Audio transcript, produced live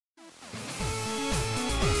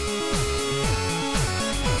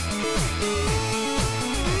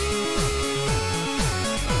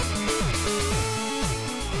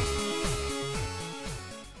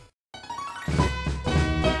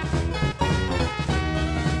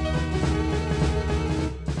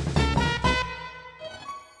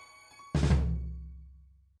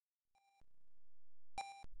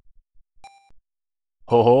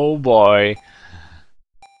Oh boy.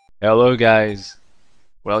 Hello guys.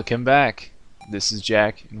 Welcome back. This is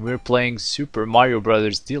Jack and we're playing Super Mario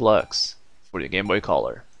Bros. Deluxe for the Game Boy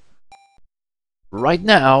Color. Right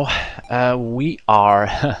now, we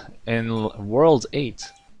are in World 8,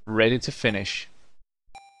 ready to finish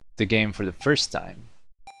the game for the first time.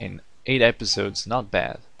 In 8 episodes, not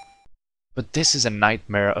bad. But this is a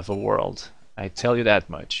nightmare of a world, I tell you that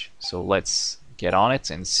much. So let's get on it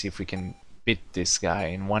and see if we can beat this guy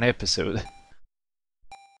in 1 episode.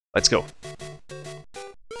 Let's go.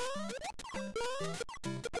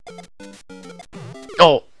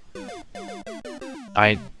 Oh!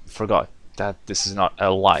 I forgot that this is not a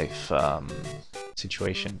life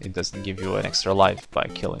situation. It doesn't give you an extra life by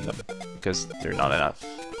killing them, because they're not enough.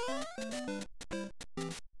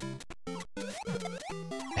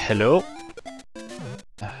 Hello?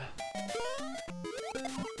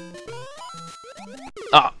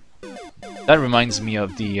 Ah! That reminds me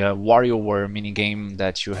of the WarioWare minigame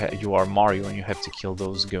that you are Mario and you have to kill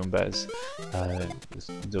those Goombas,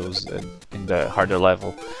 in the harder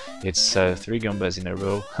level. It's 3 Goombas in a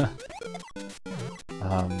row.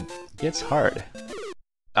 Gets hard.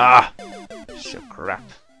 Ah! Shit, crap.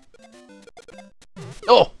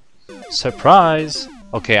 Oh! Surprise!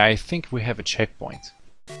 Okay, I think we have a checkpoint.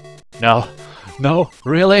 No! No!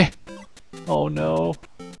 Really? Oh no!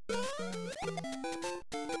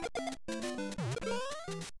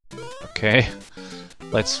 Okay,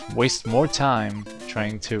 let's waste more time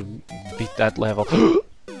trying to beat that level.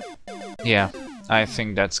 Yeah, I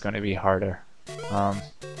think that's gonna be harder.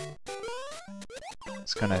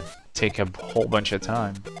 It's gonna take a whole bunch of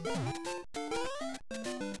time.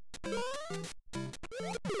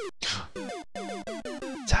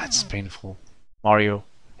 That's painful. Mario,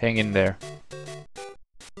 hang in there.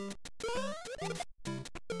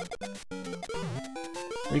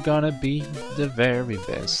 We're gonna be the very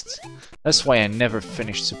best. That's why I never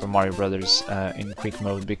finished Super Mario Bros. In quick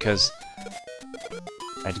mode, because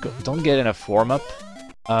I don't get enough warm-up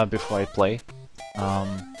before I play.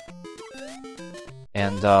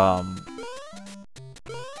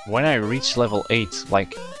 When I reach level 8,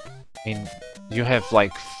 like, you have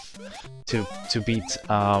like to beat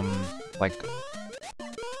like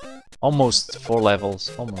almost 4 levels,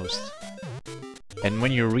 almost. And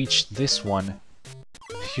when you reach this one,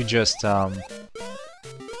 you just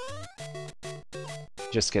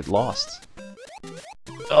get lost.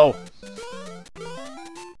 Oh!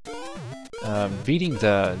 Beating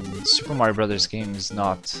the Super Mario Bros. Game is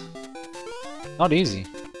not easy.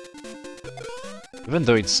 Even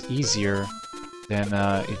though it's easier than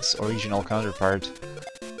its original counterpart.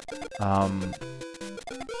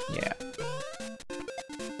 Yeah.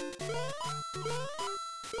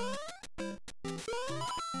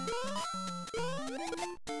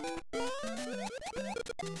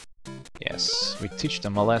 Yes, we teach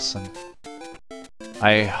them a lesson.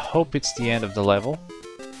 I hope it's the end of the level.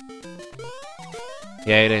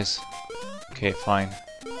 Yeah, it is. Okay, fine.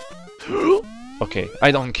 Okay,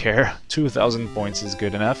 I don't care. 2000 points is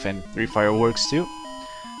good enough, and 3 fireworks too.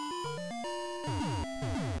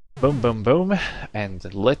 Boom, boom, boom. And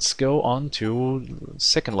let's go on to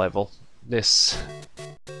second level.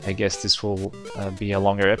 I guess this will be a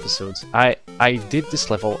longer episode. I did this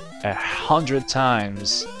level 100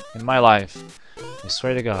 times in my life. I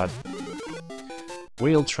swear to God.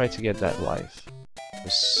 We'll try to get that life,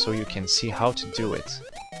 so you can see how to do it.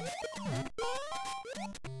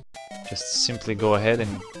 Just simply go ahead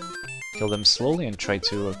and kill them slowly and try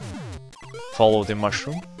to follow the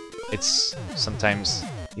mushroom. It's sometimes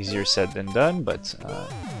easier said than done, but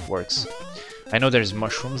works. I know there's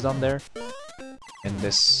mushrooms down there. And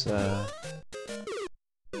this...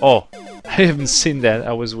 Oh! I haven't seen that.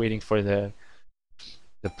 I was waiting for the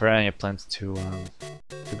piranha plant to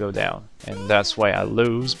go down. And that's why I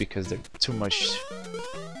lose, because there's too much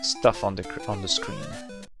stuff on the screen.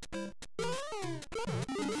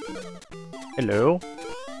 Hello?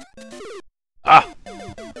 Ah!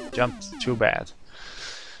 Jumped too bad.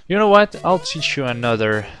 You know what? I'll teach you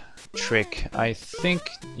another trick. I think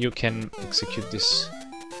you can execute this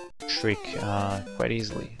trick quite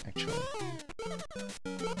easily, actually.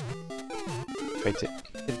 Try to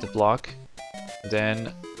hit the block,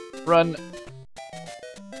 then run,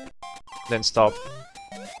 then stop.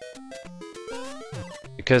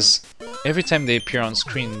 Because every time they appear on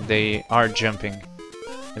screen, they are jumping.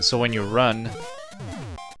 And so when you run,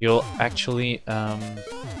 you'll actually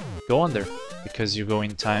go under, because you go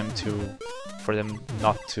in time for them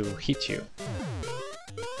not to hit you.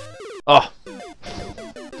 Oh!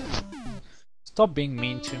 Stop being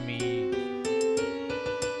mean to me.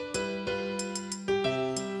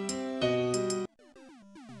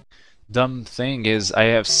 dumb thing is I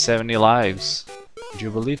have 70 lives. Would you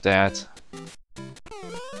believe that?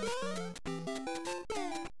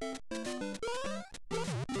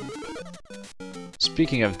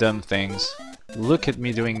 Speaking of dumb things, look at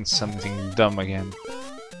me doing something dumb again.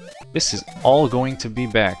 This is all going to be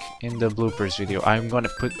back in the bloopers video. I'm gonna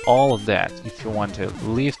put all of that if you want to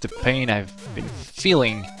leave the pain I've been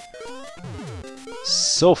feeling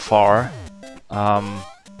so far.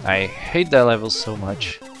 I hate that level so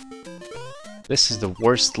much. This is the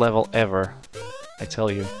worst level ever, I tell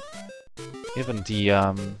you. Even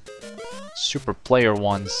the super player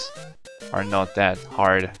ones are not that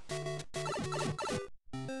hard.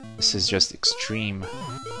 This is just extreme.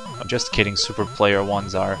 I'm just kidding, super player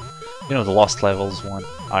ones are, you know, the Lost Levels one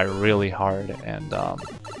are really hard and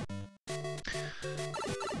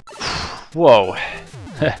whoa.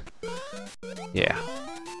 Yeah.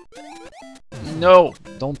 No,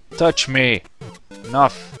 don't touch me.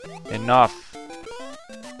 Enough. Enough.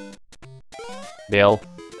 Bill,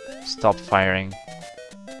 stop firing.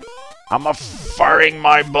 I'm firing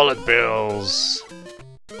my bullet bills.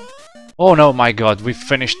 Oh no, my god, we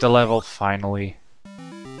finished the level finally.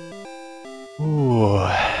 Ooh.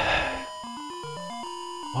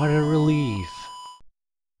 What a relief.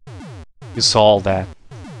 You saw all that.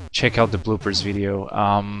 Check out the bloopers video.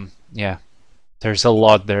 Yeah. There's a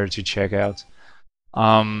lot there to check out.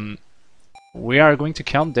 We are going to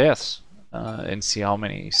count deaths and see how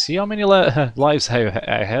many lives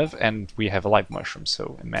I have, and we have a life mushroom,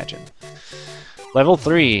 so imagine. Level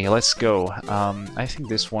 3, let's go. I think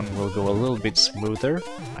this one will go a little bit smoother.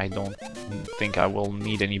 I don't think I will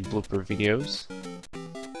need any blooper videos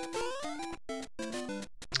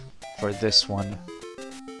for this one.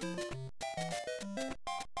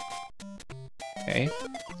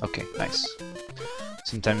 Okay, nice.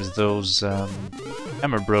 Sometimes those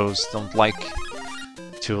hammer bros don't like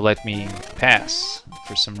to let me pass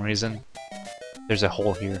for some reason. There's a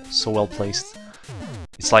hole here, so well placed.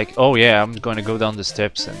 It's like, oh yeah, I'm going to go down the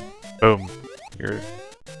steps and boom, you're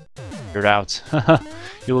out.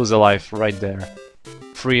 You lose a life right there.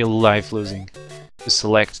 Free life losing. You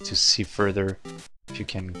select to see further if you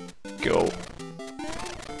can go.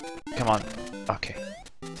 Come on. Okay.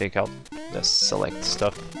 Take out the select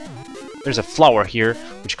stuff. There's a flower here,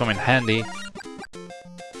 which come in handy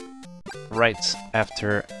right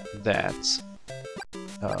after that.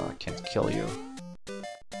 Oh, I can't kill you.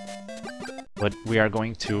 But we are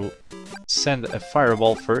going to send a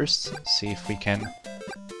fireball first, see if we can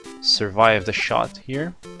survive the shot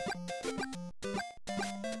here.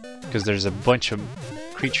 Because there's a bunch of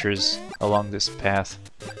creatures along this path,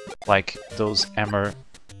 like those Hammer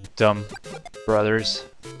dumb brothers.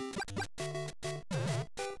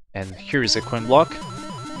 And here is a coin block.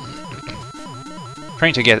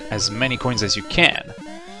 Trying to get as many coins as you can,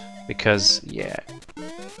 because, yeah,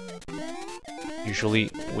 usually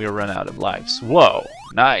we run out of lives. Whoa,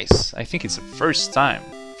 nice! I think it's the first time,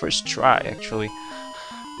 first try actually.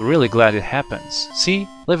 Really glad it happens. See,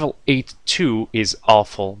 level 8-2 is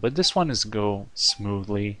awful, but this one is go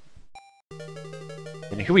smoothly.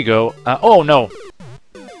 And here we go. Oh no!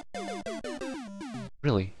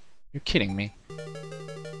 Really? You're kidding me.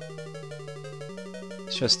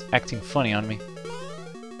 It's just acting funny on me.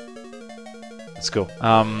 Let's go.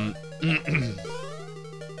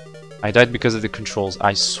 I died because of the controls,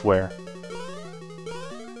 I swear.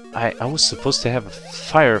 I was supposed to have a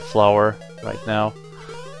fire flower right now.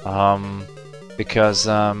 Because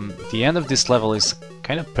the end of this level is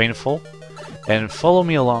kind of painful. And follow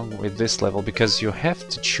me along with this level, because you have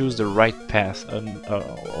to choose the right path,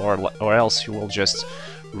 or else you will just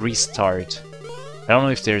restart. I don't know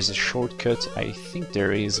if there's a shortcut, I think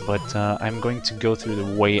there is, but I'm going to go through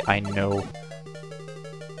the way I know.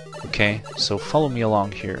 Okay, so follow me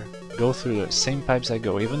along here. Go through the same pipes I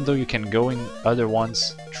go. Even though you can go in other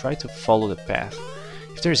ones, try to follow the path.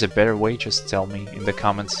 If there's a better way, just tell me in the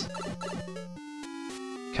comments.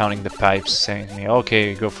 Counting the pipes, saying to me,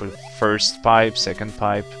 okay, go for the first pipe, second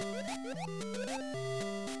pipe.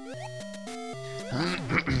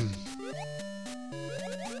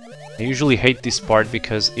 I usually hate this part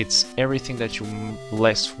because it's everything that you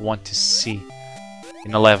less want to see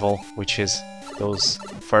in a level, which is those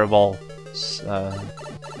fireball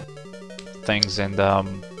things and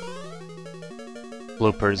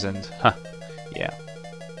bloopers and yeah.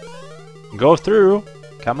 Go through,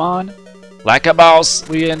 come on, like a boss.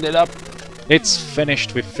 We ended up. It's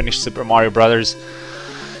finished. We finished Super Mario Brothers,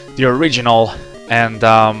 the original, and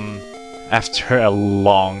after a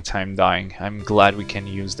long time dying, I'm glad we can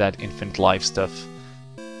use that infinite life stuff.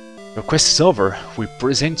 Your quest is over. We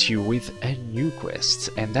present you with a new quest,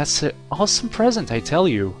 and that's an awesome present, I tell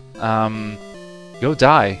you. Go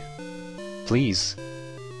die, please.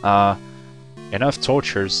 Enough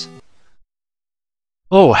tortures.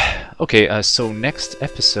 Oh, okay, so next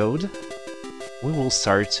episode we will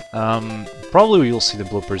start. Probably you'll see the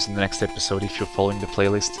bloopers in the next episode if you're following the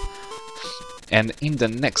playlist. And in the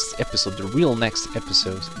next episode, the real next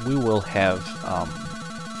episode, we will have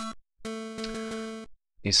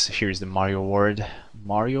here's the Mario Award.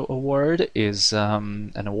 Mario Award is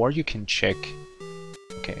an award you can check.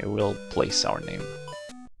 Okay, we'll place our name.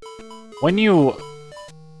 When you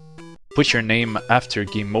put your name after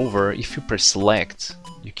game over, if you press select,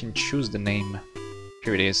 you can choose the name.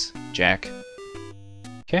 Here it is, Jack.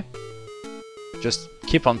 Okay? Just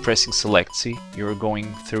keep on pressing select, see? You're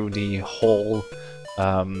going through the whole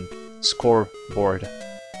scoreboard.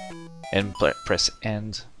 And press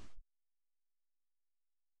end.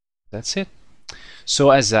 That's it.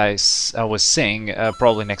 So as I was saying,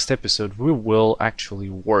 probably next episode we will actually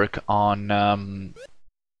work on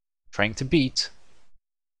trying to beat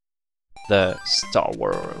the Star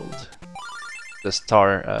World, the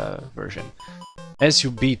Star version. As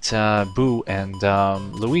you beat Boo and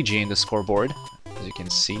Luigi in the scoreboard, as you can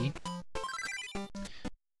see,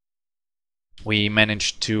 we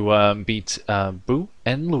managed to beat Boo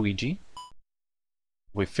and Luigi.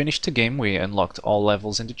 We finished the game, we unlocked all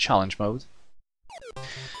levels into challenge mode.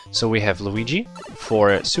 So we have Luigi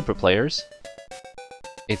for super players.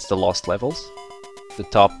 It's the lost levels. The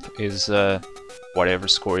top is whatever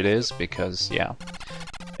score it is, because yeah.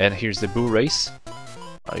 And here's the Boo race.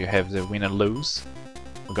 You have the win and lose.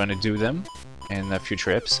 We're gonna do them in a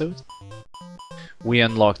future episode. We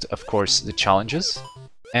unlocked, of course, the challenges.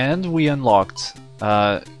 And we unlocked,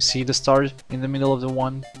 see the star in the middle of the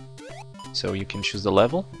one? So you can choose the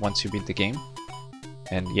level once you beat the game.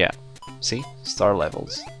 And yeah, see? Star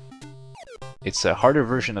levels. It's a harder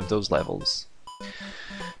version of those levels.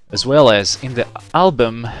 As well as in the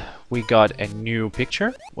album, we got a new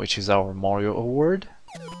picture, which is our Mario Award.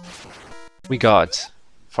 We got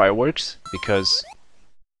fireworks, because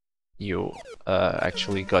you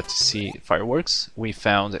actually got to see fireworks. We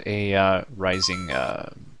found a rising...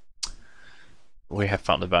 we have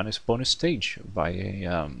found a bonus stage by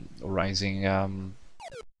a rising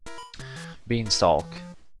beanstalk.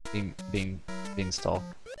 Beanstalk.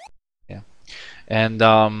 Yeah.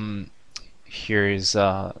 And here is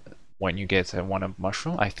when you get a one-up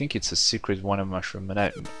mushroom. I think it's a secret one-up mushroom,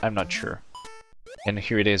 but I'm not sure. And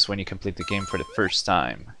here it is when you complete the game for the first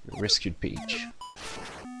time. Rescued Peach.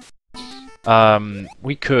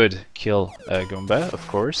 We could kill Goomba, of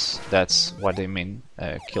course. That's what they mean,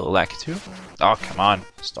 kill Lakitu. Oh, come on,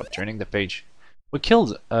 stop turning the page. We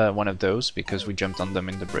killed one of those because we jumped on them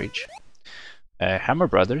in the bridge. Hammer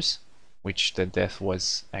Brothers, which the death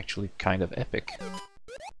was actually kind of epic.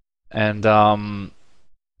 And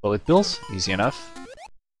Bullet Bills, easy enough.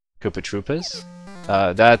 Koopa Troopas.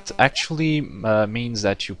 That actually means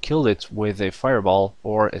that you killed it with a fireball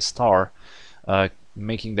or a star.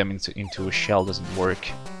 Making them into a shell doesn't work.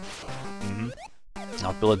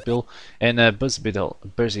 Not Bullet Bill. And Buzzy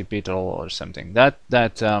Beetle or something. That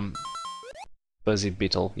Buzzy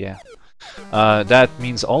Beetle, yeah. That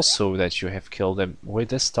means also that you have killed them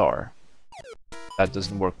with a star. That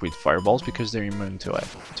doesn't work with fireballs because they're immune to it.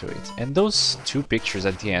 And those two pictures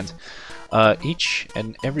at the end, each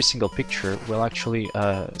and every single picture will actually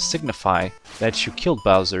signify that you killed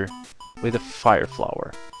Bowser with a fire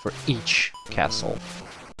flower for each castle.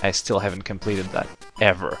 I still haven't completed that,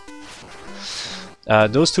 ever.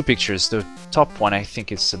 Those two pictures, the top one I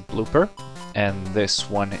think it's a blooper, and this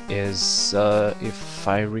one is, if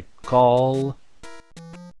I recall...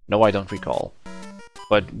 No, I don't recall.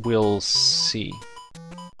 But we'll see.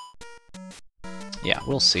 Yeah,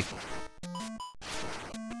 we'll see.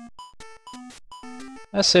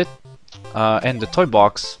 That's it. And the toy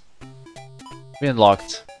box, we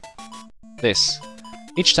unlocked this.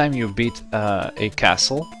 Each time you beat a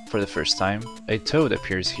castle for the first time, a toad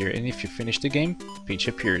appears here, and if you finish the game, Peach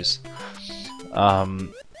appears.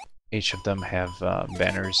 Each of them have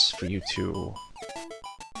banners for you to...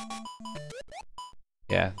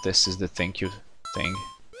 Yeah, this is the thank you thing.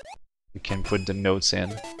 You can put the notes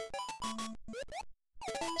in.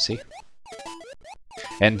 See?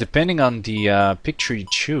 And depending on the picture you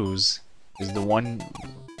choose, is the one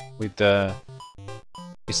with the...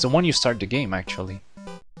 It's the one you start the game, actually.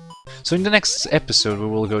 So in the next episode we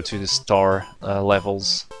will go to the star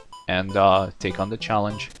levels and take on the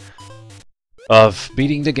challenge of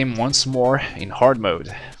beating the game once more in hard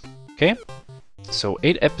mode. Okay? So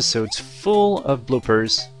 8 episodes full of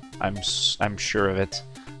bloopers, I'm sure of it.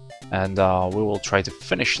 And we will try to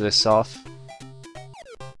finish this off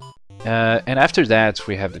And after that,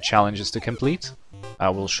 we have the challenges to complete. I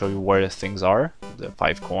will show you where the things are, the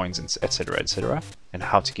 5 coins, and etc, etc, and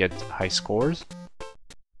how to get high scores.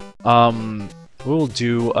 We'll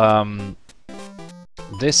do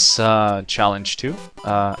this challenge too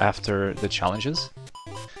after the challenges,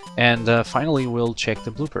 and finally we'll check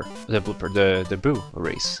the boo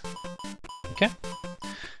race. Okay.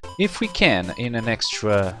 If we can, in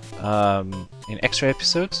extra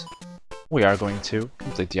episodes, we are going to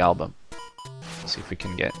complete the album. See if we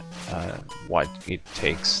can get what it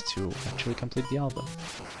takes to actually complete the album.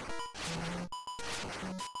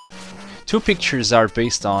 2 pictures are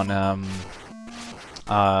based on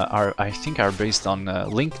I think are based on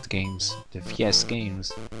linked games, the VS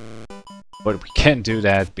games, but we can't do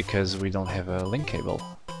that because we don't have a link cable,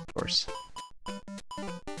 of course.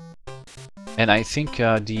 And I think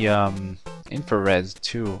the infrared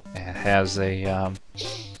too has a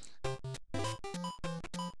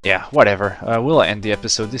yeah, whatever. We'll end the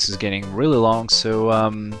episode. This is getting really long, so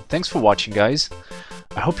thanks for watching, guys.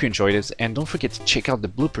 I hope you enjoyed it, and don't forget to check out the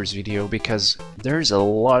bloopers video because there's a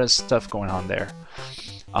lot of stuff going on there.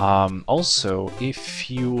 Also, if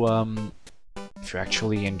you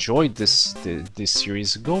actually enjoyed this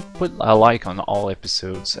series, go put a like on all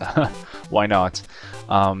episodes. Why not?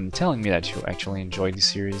 Telling me that you actually enjoyed the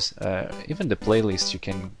series. Even the playlist, you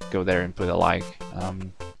can go there and put a like.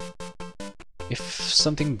 If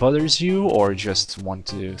something bothers you, or just want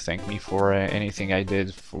to thank me for anything I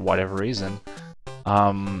did for whatever reason,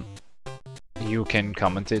 you can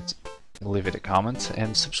comment it, leave it a comment,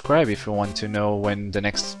 and subscribe if you want to know when the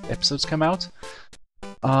next episodes come out.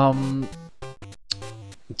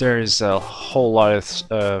 There's a whole lot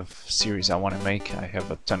of series I want to make. I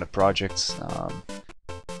have a ton of projects.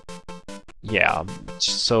 Yeah,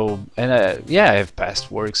 so, and yeah, I have past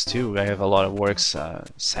works too. I have a lot of works,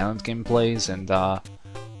 silent gameplays and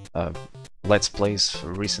let's plays.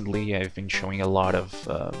 Recently I've been showing a lot of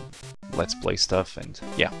let's play stuff, and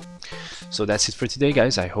yeah. So that's it for today,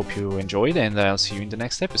 guys. I hope you enjoyed, and I'll see you in the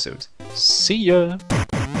next episode. See ya!